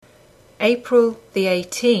April the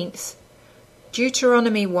 18th,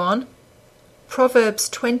 Deuteronomy 1, Proverbs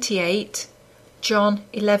 28, John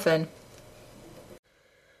 11.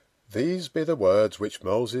 These be the words which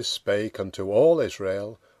Moses spake unto all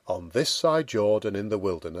Israel on this side Jordan in the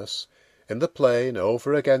wilderness, in the plain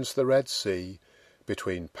over against the Red Sea,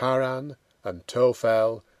 between Paran and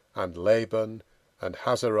Tophel and Laban and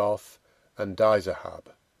Hazeroth and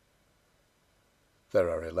Dizahab. There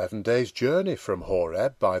are 11 days' journey from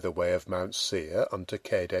Horeb by the way of Mount Seir unto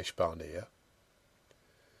Kadesh Barnea.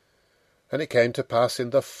 And it came to pass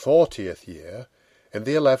in the 40th year, in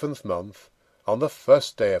the 11th month, on the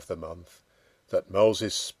 1st day of the month, that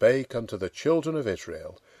Moses spake unto the children of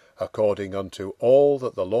Israel, according unto all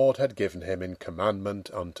that the Lord had given him in commandment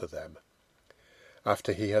unto them,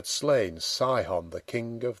 after he had slain Sihon the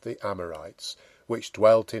king of the Amorites, which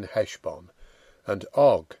dwelt in Heshbon, and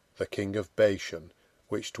Og the king of Bashan,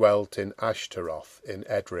 which dwelt in Ashtaroth in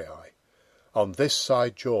Edrei. On this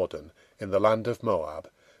side Jordan, in the land of Moab,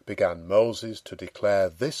 began Moses to declare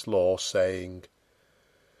this law, saying,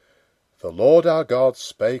 The Lord our God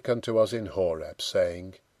spake unto us in Horeb,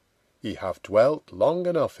 saying, Ye have dwelt long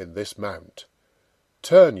enough in this mount.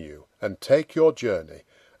 Turn you, and take your journey,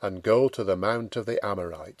 and go to the mount of the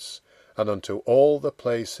Amorites, and unto all the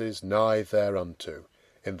places nigh thereunto,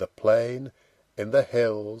 in the plain, in the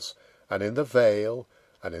hills, and in the vale,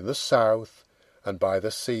 and in the south, and by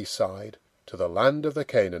the seaside, to the land of the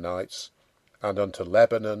Canaanites, and unto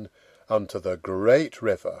Lebanon, unto the great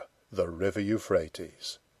river, the river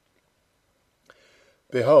Euphrates.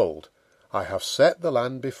 Behold, I have set the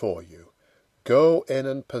land before you. Go in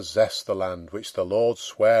and possess the land which the Lord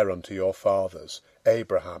sware unto your fathers,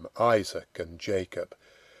 Abraham, Isaac, and Jacob,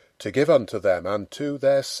 to give unto them and to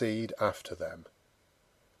their seed after them.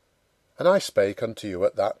 And I spake unto you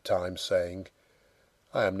at that time, saying,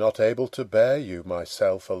 I am not able to bear you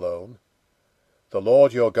myself alone. The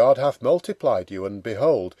Lord your God hath multiplied you, and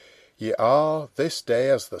behold, ye are this day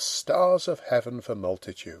as the stars of heaven for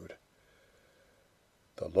multitude.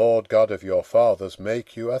 The Lord God of your fathers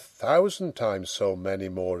make you 1,000 times so many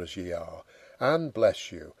more as ye are, and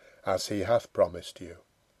bless you, as he hath promised you.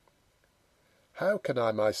 How can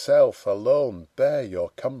I myself alone bear your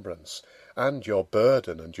cumbrance, and your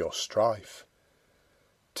burden, and your strife?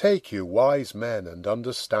 Take you wise men and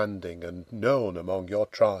understanding and known among your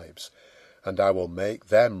tribes, and I will make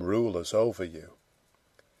them rulers over you.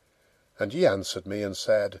 And ye answered me and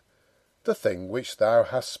said, The thing which thou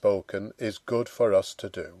hast spoken is good for us to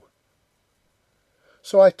do.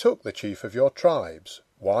 So I took the chief of your tribes,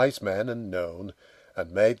 wise men and known,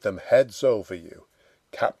 and made them heads over you,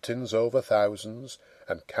 captains over thousands,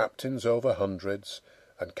 and captains over hundreds,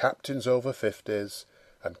 and captains over 50s,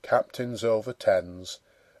 and captains over 10s,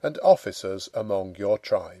 and officers among your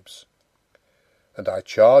tribes. And I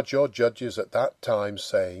charge your judges at that time,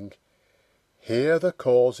 saying, Hear the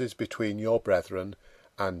causes between your brethren,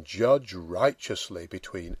 and judge righteously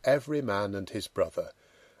between every man and his brother,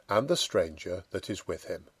 and the stranger that is with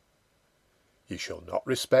him. Ye shall not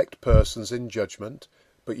respect persons in judgment,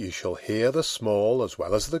 but ye shall hear the small as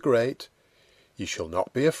well as the great. Ye shall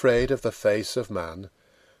not be afraid of the face of man,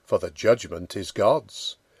 for the judgment is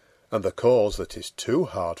God's. And the cause that is too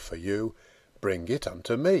hard for you, bring it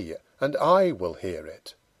unto me, and I will hear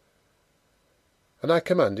it. And I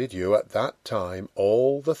commanded you at that time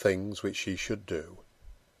all the things which ye should do.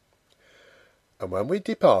 And when we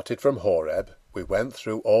departed from Horeb, we went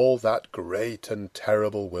through all that great and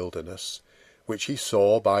terrible wilderness, which ye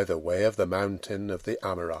saw by the way of the mountain of the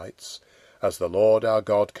Amorites, as the Lord our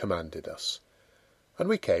God commanded us. And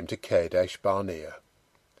we came to Kadesh Barnea.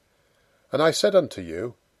 And I said unto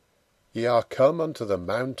you, Ye are come unto the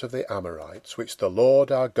mount of the Amorites, which the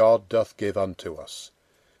Lord our God doth give unto us.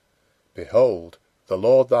 Behold, the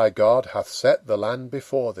Lord thy God hath set the land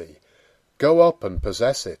before thee. Go up and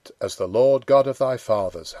possess it, as the Lord God of thy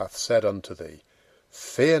fathers hath said unto thee.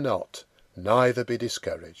 Fear not, neither be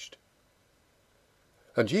discouraged.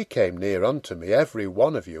 And ye came near unto me every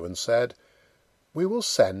one of you, and said, We will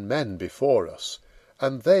send men before us,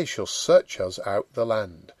 and they shall search us out the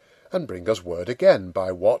land, and bring us word again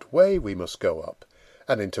by what way we must go up,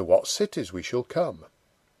 and into what cities we shall come.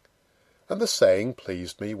 And the saying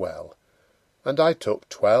pleased me well. And I took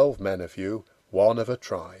 12 men of you, one of a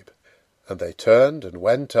tribe. And they turned and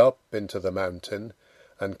went up into the mountain,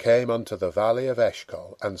 and came unto the valley of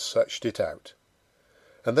Eshcol, and searched it out.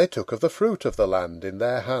 And they took of the fruit of the land in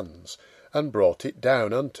their hands, and brought it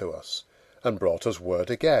down unto us, and brought us word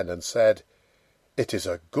again, and said, It is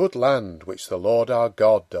a good land which the Lord our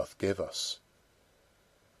God doth give us.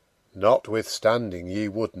 Notwithstanding ye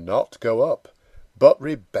would not go up, but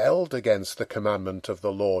rebelled against the commandment of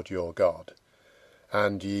the Lord your God.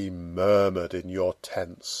 And ye murmured in your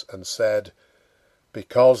tents, and said,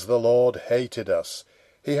 Because the Lord hated us,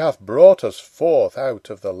 he hath brought us forth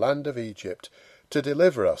out of the land of Egypt, to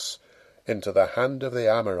deliver us into the hand of the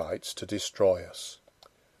Amorites, to destroy us.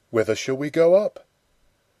 Whither shall we go up?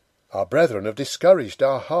 Our brethren have discouraged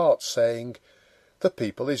our hearts, saying, The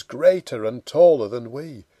people is greater and taller than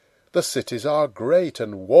we. The cities are great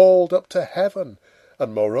and walled up to heaven,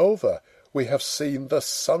 and moreover we have seen the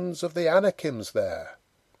sons of the Anakims there.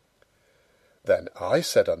 Then I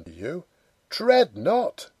said unto you, Dread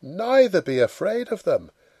not, neither be afraid of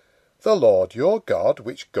them. The Lord your God,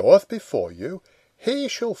 which goeth before you, he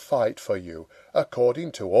shall fight for you,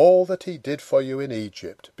 according to all that he did for you in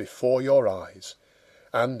Egypt, before your eyes,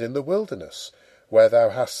 and in the wilderness, where thou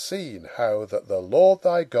hast seen how that the Lord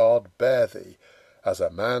thy God bare thee, as a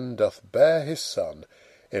man doth bear his son,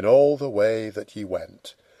 in all the way that ye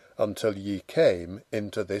went, until ye came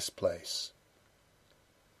into this place.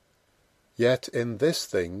 Yet in this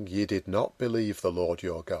thing ye did not believe the Lord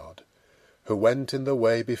your God, who went in the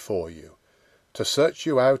way before you, to search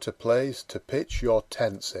you out a place to pitch your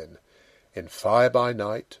tents in fire by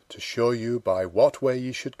night, to show you by what way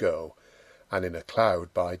ye should go, and in a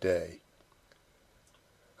cloud by day.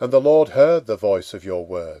 And the Lord heard the voice of your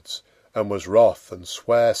words, and was wroth, and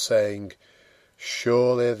sware, saying,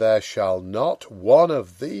 Surely there shall not one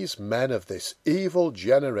of these men of this evil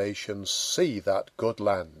generation see that good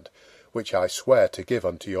land, which I swear to give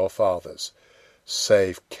unto your fathers,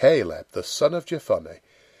 save Caleb the son of Jephunneh.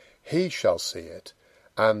 He shall see it,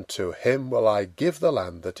 and to him will I give the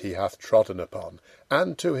land that he hath trodden upon,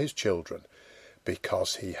 and to his children,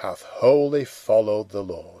 because he hath wholly followed the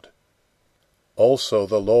Lord. Also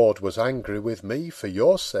the Lord was angry with me for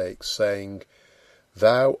your sakes, saying,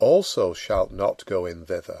 Thou also shalt not go in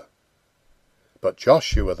thither. But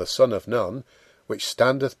Joshua the son of Nun, which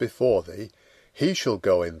standeth before thee, he shall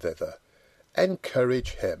go in thither.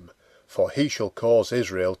 Encourage him, for he shall cause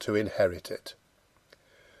Israel to inherit it.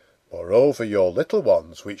 Moreover your little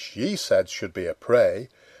ones, which ye said should be a prey,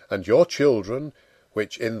 and your children,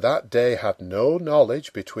 which in that day had no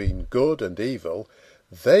knowledge between good and evil,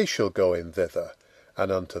 they shall go in thither,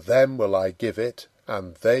 and unto them will I give it,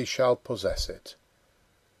 and they shall possess it.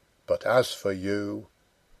 But as for you,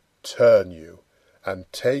 turn you,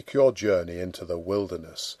 and take your journey into the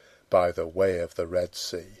wilderness by the way of the Red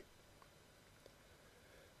Sea.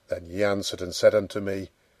 Then ye answered and said unto me,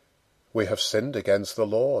 We have sinned against the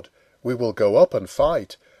Lord. We will go up and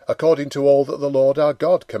fight, according to all that the Lord our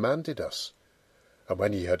God commanded us. And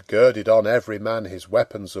when ye had girded on every man his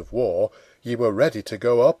weapons of war, ye were ready to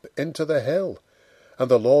go up into the hill. And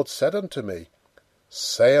the Lord said unto me,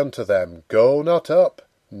 Say unto them, Go not up,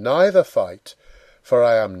 neither fight, for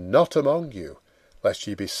I am not among you, lest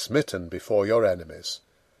ye be smitten before your enemies.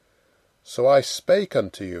 So I spake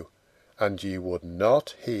unto you, and ye would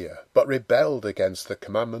not hear, but rebelled against the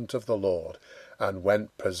commandment of the Lord, and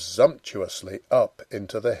went presumptuously up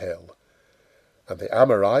into the hill. And the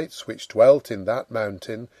Amorites, which dwelt in that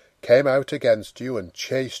mountain, came out against you, and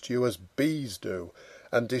chased you as bees do,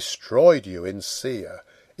 and destroyed you in Seir,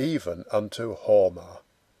 even unto Hormah.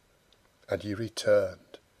 And ye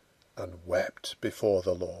returned, and wept before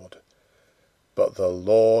the Lord. But the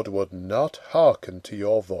Lord would not hearken to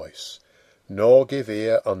your voice, nor give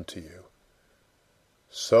ear unto you.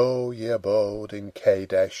 So ye abode in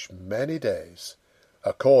Kadesh many days,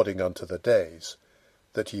 according unto the days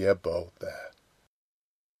that ye abode there.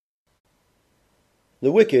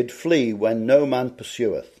 The wicked flee when no man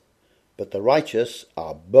pursueth, but the righteous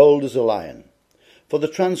are bold as a lion. For the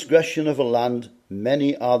transgression of a land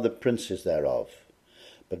many are the princes thereof.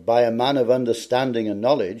 But by a man of understanding and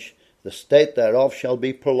knowledge the state thereof shall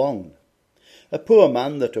be prolonged. A poor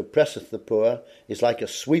man that oppresseth the poor is like a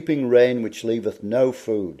sweeping rain which leaveth no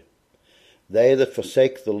food. They that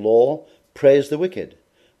forsake the law praise the wicked,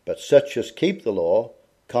 but such as keep the law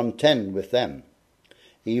contend with them.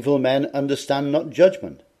 Evil men understand not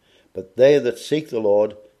judgment, but they that seek the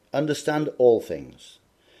Lord understand all things.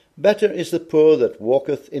 Better is the poor that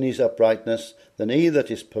walketh in his uprightness than he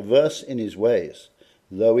that is perverse in his ways,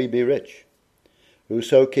 though he be rich.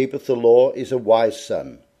 Whoso keepeth the law is a wise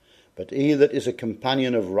son, but he that is a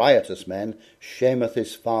companion of riotous men shameth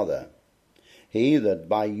his father. He that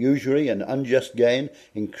by usury and unjust gain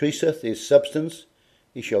increaseth his substance,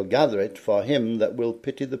 he shall gather it for him that will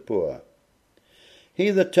pity the poor. He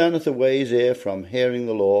that turneth away his ear from hearing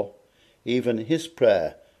the law, even his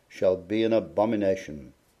prayer shall be an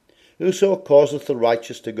abomination. Whoso causeth the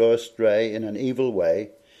righteous to go astray in an evil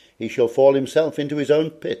way, he shall fall himself into his own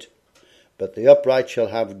pit. but the upright shall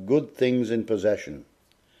have good things in possession.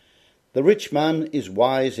 The rich man is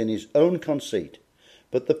wise in his own conceit,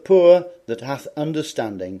 but the poor that hath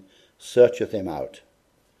understanding searcheth him out.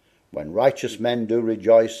 When righteous men do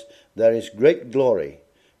rejoice, there is great glory,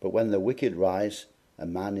 but when the wicked rise, a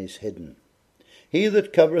man is hidden. He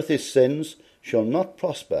that covereth his sins shall not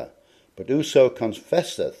prosper, but whoso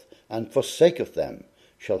confesseth and forsaketh them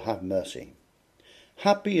shall have mercy.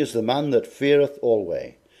 Happy is the man that feareth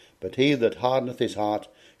alway, but he that hardeneth his heart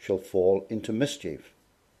shall fall into mischief.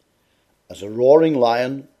 As a roaring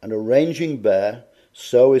lion and a raging bear,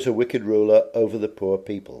 so is a wicked ruler over the poor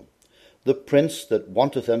people. The prince that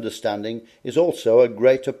wanteth understanding is also a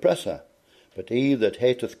great oppressor, but he that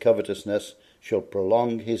hateth covetousness shall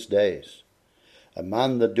prolong his days. A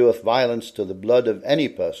man that doeth violence to the blood of any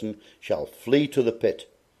person shall flee to the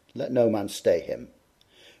pit. Let no man stay him.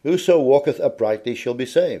 Whoso walketh uprightly shall be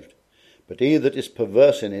saved, but he that is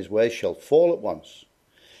perverse in his ways shall fall at once.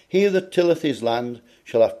 He that tilleth his land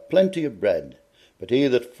shall have plenty of bread, but he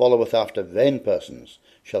that followeth after vain persons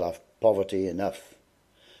shall have poverty enough.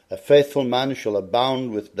 A faithful man shall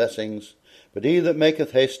abound with blessings, but he that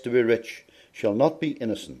maketh haste to be rich shall not be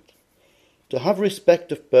innocent. To have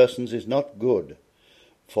respect of persons is not good,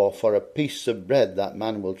 for a piece of bread that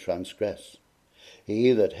man will transgress.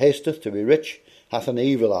 He that hasteth to be rich hath an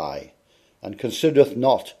evil eye, and considereth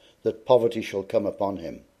not that poverty shall come upon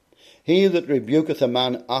him. He that rebuketh a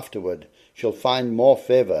man afterward shall find more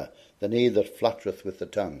favour than he that flattereth with the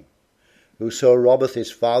tongue. Whoso robbeth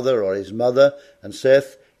his father or his mother, and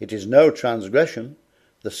saith, It is no transgression,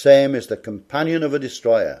 the same is the companion of a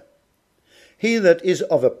destroyer. He that is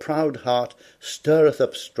of a proud heart stirreth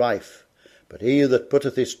up strife, but he that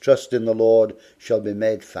putteth his trust in the Lord shall be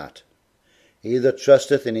made fat. He that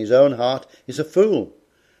trusteth in his own heart is a fool,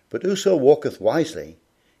 but whoso walketh wisely,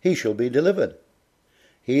 he shall be delivered.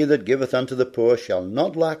 He that giveth unto the poor shall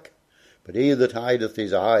not lack, but he that hideth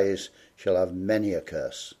his eyes shall have many a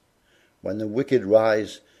curse. When the wicked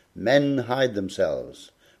rise, men hide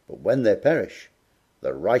themselves, but when they perish,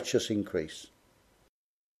 the righteous increase.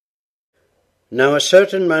 Now a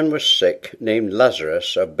certain man was sick, named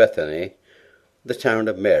Lazarus, of Bethany, the town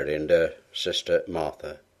of Mary and her sister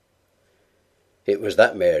Martha. It was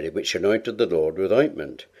that Mary which anointed the Lord with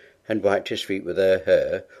ointment, and wiped his feet with her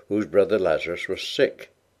hair, whose brother Lazarus was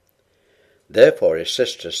sick. Therefore his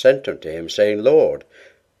sister sent unto him, saying, Lord,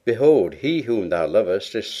 behold, he whom thou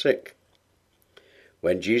lovest is sick.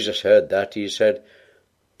 When Jesus heard that, he said,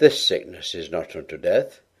 This sickness is not unto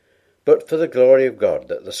death, but for the glory of God,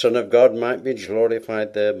 that the Son of God might be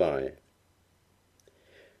glorified thereby.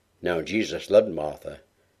 Now Jesus loved Martha,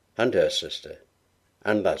 and her sister,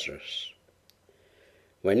 and Lazarus.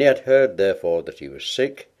 When he had heard therefore that he was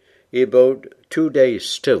sick, he abode 2 days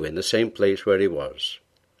still in the same place where he was.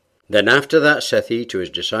 Then after that saith he to his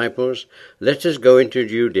disciples, Let us go into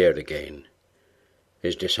Judea again.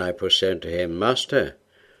 His disciples said unto him, Master,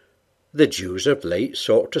 the Jews of late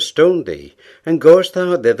sought to stone thee, and goest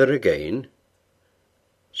thou thither again?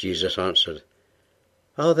 Jesus answered,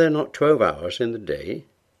 Are there not 12 hours in the day?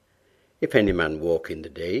 If any man walk in the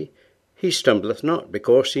day, he stumbleth not,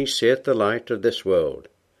 because he seeth the light of this world.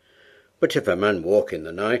 But if a man walk in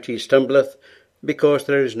the night, he stumbleth, because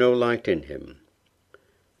there is no light in him.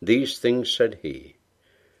 These things said he.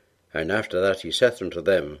 And after that he saith unto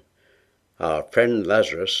them, Our friend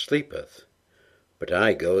Lazarus sleepeth, but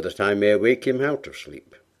I go that I may wake him out of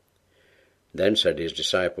sleep. Then said his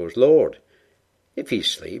disciples, Lord, if he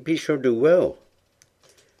sleep, he shall do well.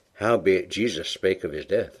 Howbeit Jesus spake of his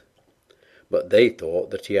death, but they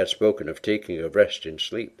thought that he had spoken of taking of rest in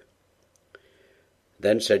sleep.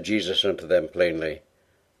 Then said Jesus unto them plainly,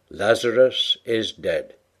 Lazarus is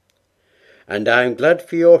dead, and I am glad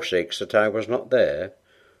for your sakes that I was not there,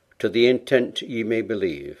 to the intent ye may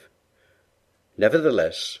believe.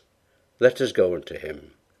 Nevertheless, let us go unto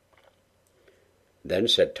him. Then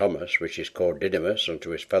said Thomas, which is called Didymus, unto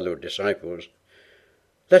his fellow disciples,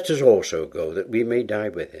 Let us also go, that we may die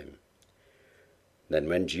with him. Then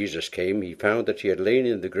when Jesus came, he found that he had lain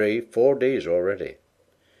in the grave 4 days already.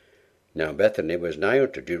 Now Bethany was nigh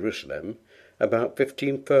unto Jerusalem, about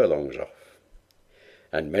 15 furlongs off.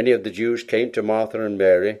 And many of the Jews came to Martha and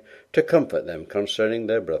Mary to comfort them concerning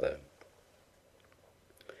their brother.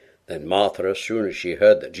 Then Martha, as soon as she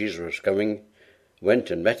heard that Jesus was coming,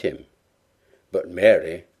 went and met him, but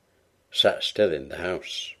Mary sat still in the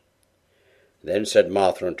house. Then said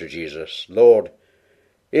Martha unto Jesus, Lord,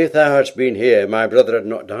 if thou hadst been here, my brother had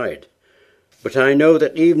not died. But I know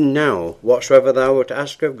that even now, whatsoever thou wilt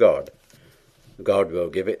ask of God, God will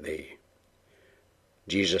give it thee.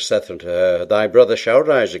 Jesus saith unto her, Thy brother shall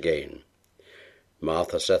rise again.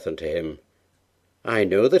 Martha saith unto him, I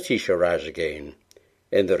know that he shall rise again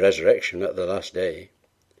in the resurrection at the last day.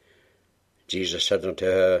 Jesus said unto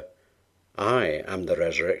her, I am the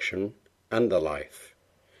resurrection and the life.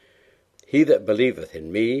 He that believeth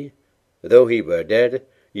in me, though he were dead,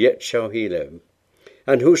 yet shall he live.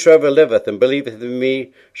 And whosoever liveth and believeth in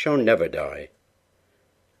me shall never die.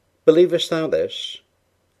 Believest thou this?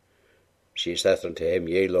 She saith unto him,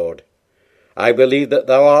 Yea, Lord, I believe that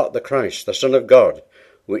thou art the Christ, the Son of God,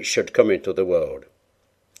 which should come into the world.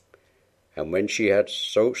 And when she had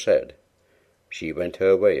so said, she went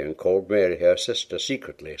her way, and called Mary her sister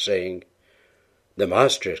secretly, saying, The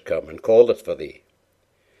Master is come, and calleth for thee.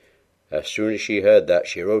 As soon as she heard that,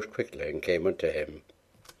 she rose quickly, and came unto him.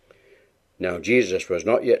 Now Jesus was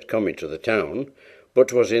not yet come into the town,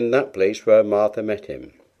 but was in that place where Martha met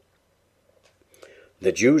him.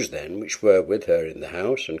 The Jews then, which were with her in the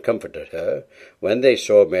house, and comforted her, when they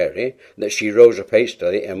saw Mary, that she rose up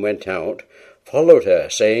hastily, and went out, followed her,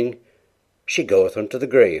 saying, She goeth unto the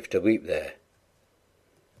grave to weep there.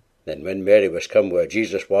 Then when Mary was come where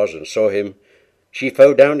Jesus was, and saw him, she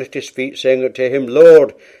fell down at his feet, saying unto him,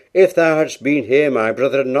 Lord, if thou hadst been here, my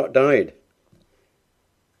brother had not died.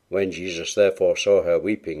 When Jesus therefore saw her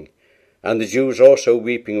weeping, and the Jews also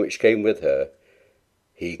weeping which came with her,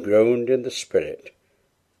 he groaned in the spirit,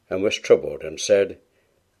 and was troubled, and said,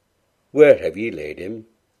 Where have ye laid him?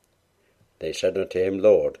 They said unto him,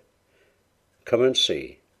 Lord, come and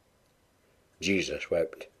see. Jesus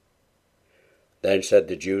wept. Then said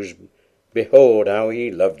the Jews, Behold how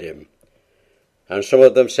he loved him. And some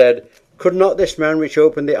of them said, Could not this man which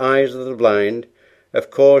opened the eyes of the blind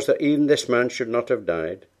have caused that even this man should not have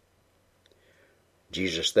died?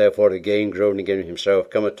 Jesus therefore again groaning in himself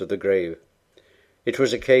cometh to the grave. It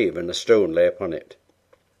was a cave, and a stone lay upon it.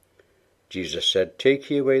 Jesus said, Take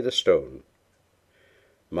ye away the stone.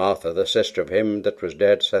 Martha, the sister of him that was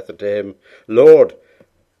dead, saith unto him, Lord,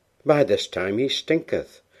 by this time he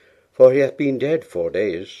stinketh, for he hath been dead 4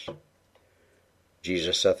 days.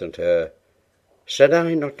 Jesus saith unto her, Said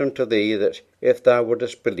I not unto thee that if thou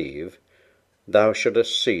wouldest believe, thou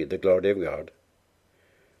shouldest see the glory of God?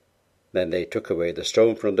 Then they took away the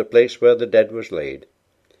stone from the place where the dead was laid.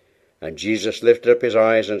 And Jesus lifted up his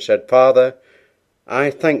eyes, and said, Father, I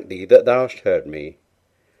thank thee that thou hast heard me.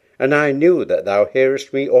 And I knew that thou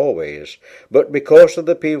hearest me always, but because of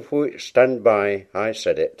the people which stand by I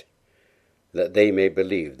said it, that they may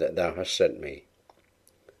believe that thou hast sent me.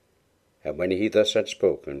 And when he thus had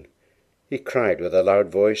spoken, he cried with a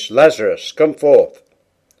loud voice, Lazarus, come forth.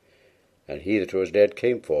 And he that was dead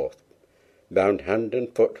came forth, bound hand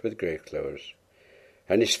and foot with grave clothes,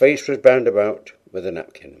 and his face was bound about with a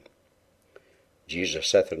napkin. Jesus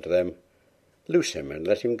saith unto them, Loose him, and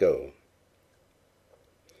let him go.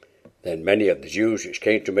 Then many of the Jews which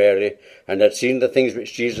came to Mary, and had seen the things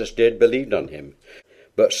which Jesus did, believed on him.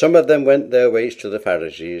 But some of them went their ways to the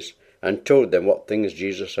Pharisees, and told them what things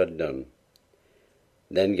Jesus had done.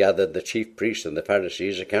 Then gathered the chief priests and the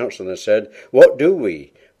Pharisees a council, and said, What do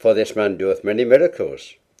we? For this man doeth many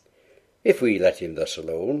miracles. If we let him thus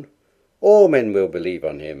alone, all men will believe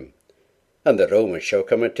on him, and the Romans shall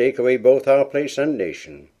come and take away both our place and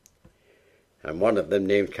nation. And one of them,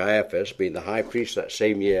 named Caiaphas, being the high priest that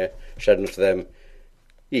same year, said unto them,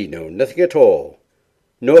 Ye know nothing at all,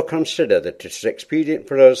 nor consider that it is expedient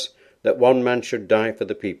for us that one man should die for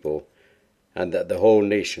the people, and that the whole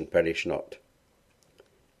nation perish not.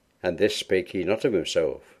 And this spake he not of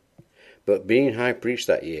himself, but being high priest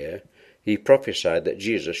that year, he prophesied that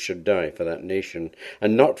Jesus should die for that nation,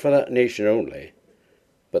 and not for that nation only,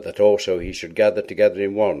 but that also he should gather together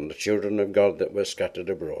in one the children of God that were scattered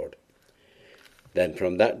abroad. Then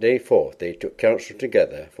from that day forth they took counsel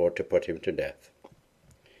together for to put him to death.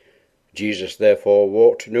 Jesus therefore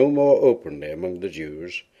walked no more openly among the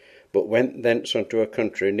Jews, but went thence unto a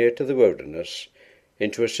country near to the wilderness,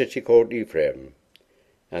 into a city called Ephraim,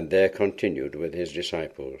 and there continued with his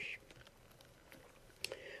disciples.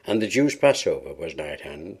 And the Jews' Passover was nigh at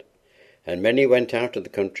hand, and many went out of the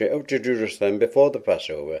country up to Jerusalem before the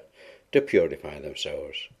Passover, to purify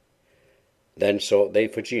themselves. Then sought they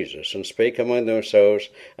for Jesus, and spake among themselves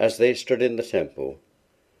as they stood in the temple,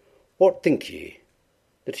 What think ye,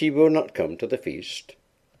 that he will not come to the feast?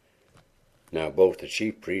 Now both the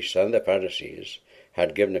chief priests and the Pharisees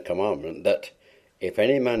had given a commandment that, if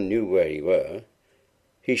any man knew where he were,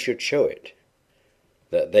 he should show it,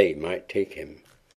 that they might take him.